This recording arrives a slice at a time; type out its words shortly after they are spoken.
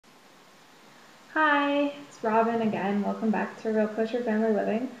Hi, it's Robin again. Welcome back to Real Kosher Family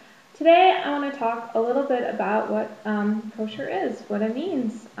Living. Today I want to talk a little bit about what kosher is, what it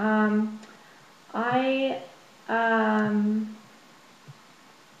means. I um,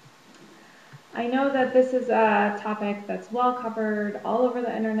 I know that this is a topic that's well covered all over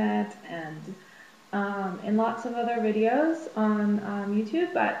the internet and in lots of other videos on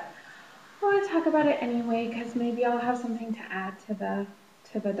YouTube, but I want to talk about it anyway because maybe I'll have something to add to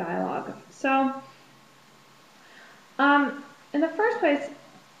the dialogue. So. Um, in the first place,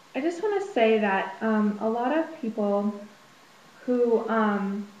 I just want to say that a lot of people who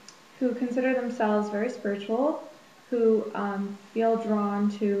who consider themselves very spiritual, who feel drawn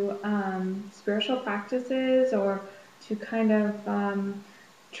to spiritual practices or to kind of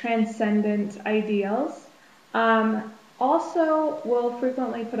transcendent ideals, also will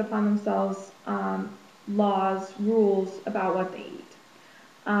frequently put upon themselves laws, rules about what they eat.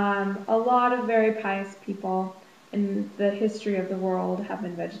 A lot of very pious people in the history of the world have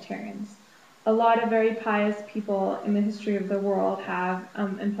been vegetarians. A lot of very pious people in the history of the world have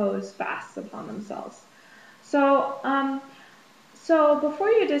imposed fasts upon themselves. So, so before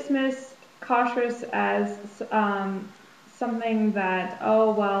you dismiss kashrus as something that,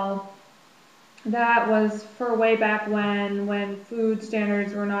 oh well, that was for way back when food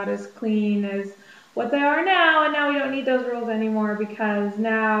standards were not as clean as what they are now, and now we don't need those rules anymore because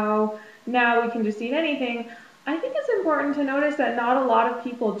now we can just eat anything. I think it's important to notice that not a lot of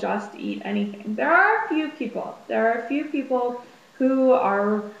people just eat anything. There are a few people. There are a few people who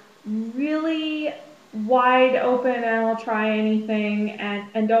are really wide open and will try anything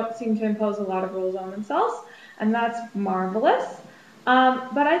and don't seem to impose a lot of rules on themselves, and that's marvelous.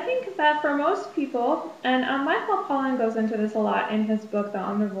 But I think that for most people, and Michael Pollan goes into this a lot in his book, The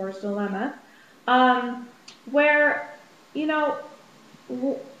Omnivore's Dilemma, where, you know,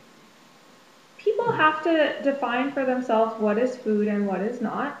 people have to define for themselves what is food and what is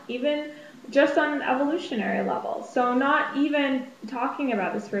not, even just on an evolutionary level. So not even talking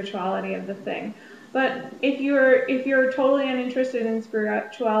about the spirituality of the thing. But if you're totally uninterested in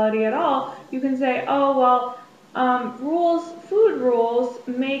spirituality at all, you can say, oh well, food rules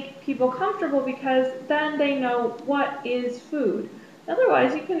make people comfortable because then they know what is food.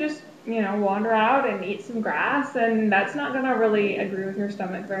 Otherwise, you can just wander out and eat some grass, and that's not going to really agree with your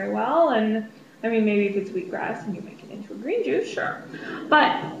stomach very well. And I mean, maybe if it's wheatgrass and you make it into a green juice, sure,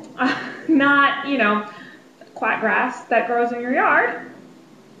 but not quack grass that grows in your yard.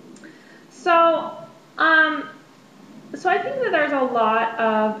 So, um, so I think that there's a lot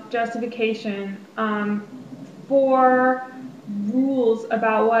of justification for rules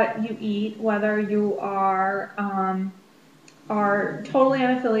about what you eat, whether you are totally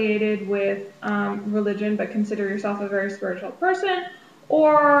unaffiliated with religion but consider yourself a very spiritual person,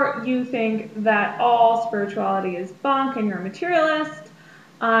 or you think that all spirituality is bunk and you're a materialist,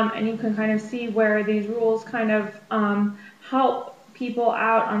 and you can kind of see where these rules kind of help people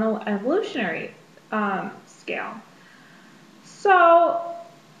out on an evolutionary scale. So,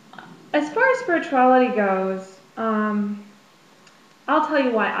 as far as spirituality goes, I'll tell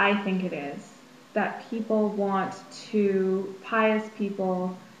you why I think it is that people want to, pious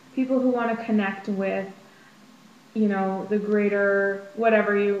people, people who want to connect with, the greater,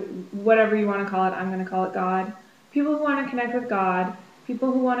 whatever you want to call it, I'm going to call it God. People who want to connect with God,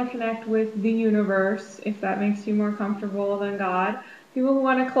 people who want to connect with the universe, if that makes you more comfortable than God. People who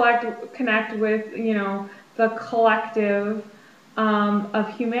want to connect with, the collective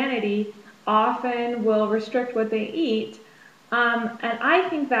of humanity often will restrict what they eat. And I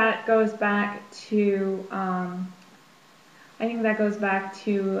think that goes back to Gan Eden.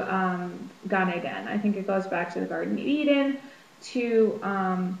 I think it goes back to the Garden of Eden, to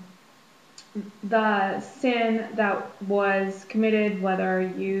the sin that was committed. Whether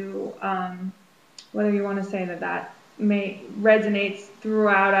you want to say that may resonates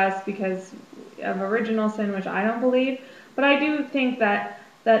throughout us because of original sin, which I don't believe, but I do think that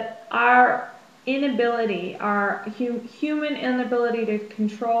our inability, our human inability to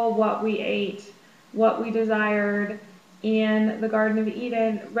control what we ate, what we desired in the Garden of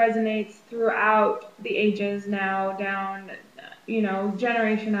Eden resonates throughout the ages now down,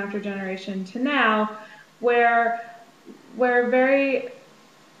 generation after generation to now, where where very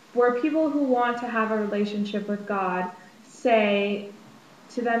where people who want to have a relationship with God say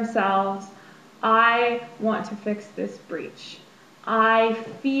to themselves, I want to fix this breach. I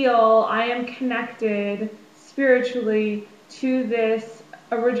feel I am connected spiritually to this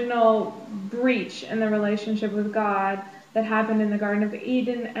original breach in the relationship with God that happened in the Garden of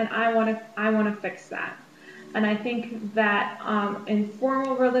Eden, and I want to fix that. And I think that in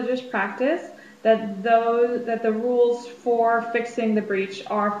formal religious practice, that the rules for fixing the breach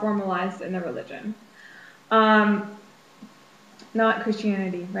are formalized in the religion. Not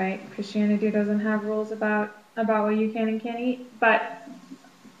Christianity, right? Christianity doesn't have rules about what you can and can't eat, but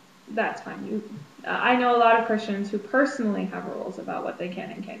that's fine. I know a lot of Christians who personally have rules about what they can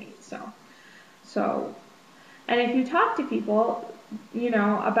and can't eat. So, and if you talk to people,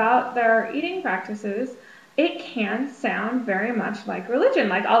 about their eating practices, it can sound very much like religion,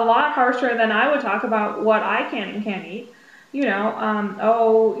 like a lot harsher than I would talk about what I can and can't eat. Because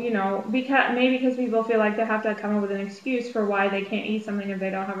people feel like they have to come up with an excuse for why they can't eat something if they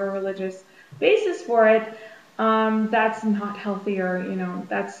don't have a religious basis for it. That's not healthy, or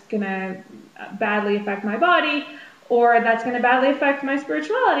that's gonna badly affect my body, or that's gonna badly affect my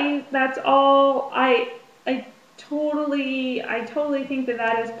spirituality. That's all. I totally think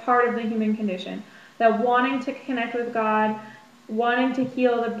that is part of the human condition. That wanting to connect with God, wanting to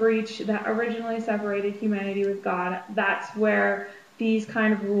heal the breach that originally separated humanity with God, that's where these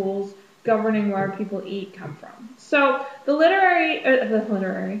kind of rules governing where people eat come from. So the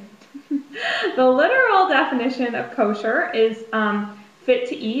the literal definition of kosher is fit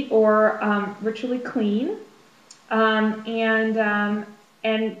to eat or ritually clean, and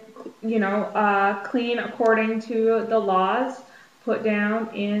clean according to the laws put down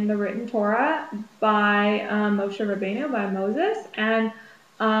in the written Torah by Moshe Rabbeinu, by Moses, and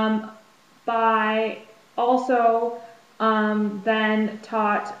by also then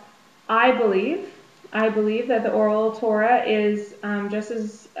taught. I believe that the oral Torah is just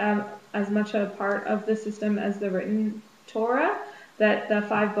as much a part of the system as the written Torah. That the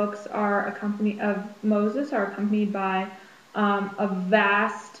 5 books of Moses are accompanied by a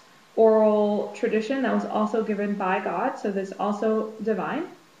vast oral tradition that was also given by God, so this also divine.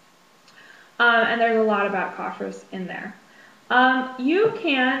 And there's a lot about kashrus in there. You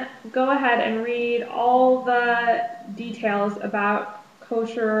can go ahead and read all the details about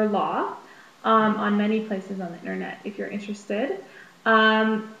kosher law on many places on the internet if you're interested.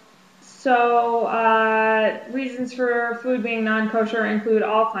 Reasons for food being non-kosher include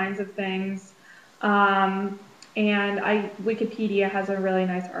all kinds of things. And Wikipedia has a really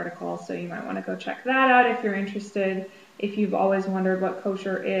nice article, so you might want to go check that out if you're interested. If you've always wondered what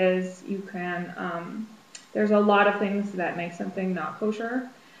kosher is, you can. There's a lot of things that make something not kosher,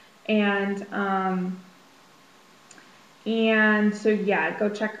 and so yeah, go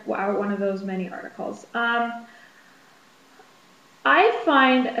check out one of those many articles. I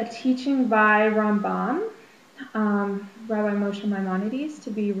find a teaching by Rambam, Rabbi Moshe Maimonides, to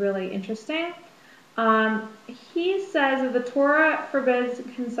be really interesting. He says that the Torah forbids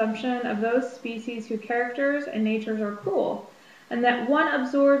consumption of those species whose characters and natures are cruel, and that one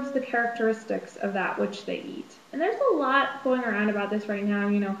absorbs the characteristics of that which they eat. And there's a lot going around about this right now,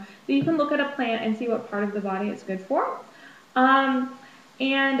 that you can look at a plant and see what part of the body it's good for.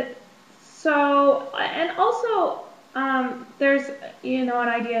 There's an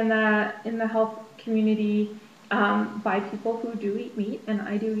idea in the health community by people who do eat meat, and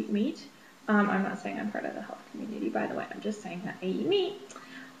I do eat meat. I'm not saying I'm part of the health community, by the way. I'm just saying that I eat meat.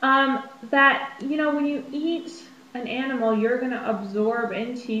 That when you eat an animal, you're going to absorb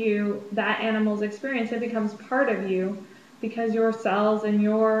into you that animal's experience. It becomes part of you because your cells and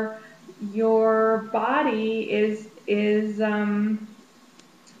your body is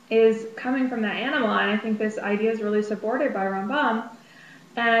coming from that animal. And I think this idea is really supported by Rambam.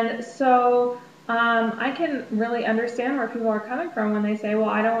 And so I can really understand where people are coming from when they say, well,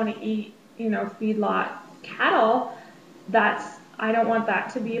 I don't want to eat, feedlot cattle. I don't want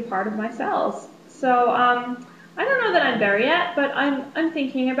that to be a part of my cells. So I don't know that I'm there yet, but I'm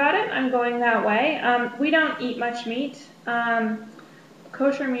thinking about it. I'm going that way. We don't eat much meat.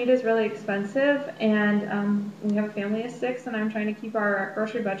 Kosher meat is really expensive, and we have a family of 6, and I'm trying to keep our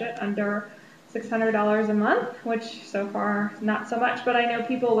grocery budget under $600 a month, which so far not so much, but I know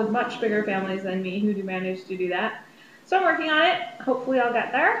people with much bigger families than me who do manage to do that. So I'm working on it. Hopefully I'll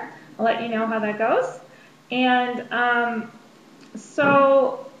get there. I'll let you know how that goes. And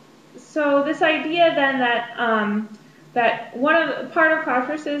so this idea then that part of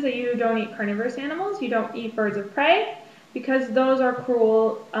kashrus is that you don't eat carnivorous animals, you don't eat birds of prey, because those are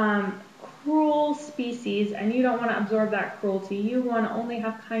cruel species, and you don't want to absorb that cruelty. You want to only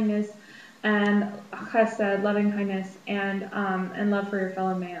have kindness and chesed, loving kindness, and love for your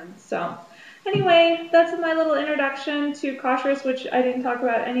fellow man. So anyway, that's my little introduction to kashrus, which I didn't talk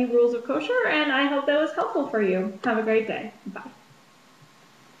about any rules of kosher, and I hope that was helpful for you. Have a great day. Bye.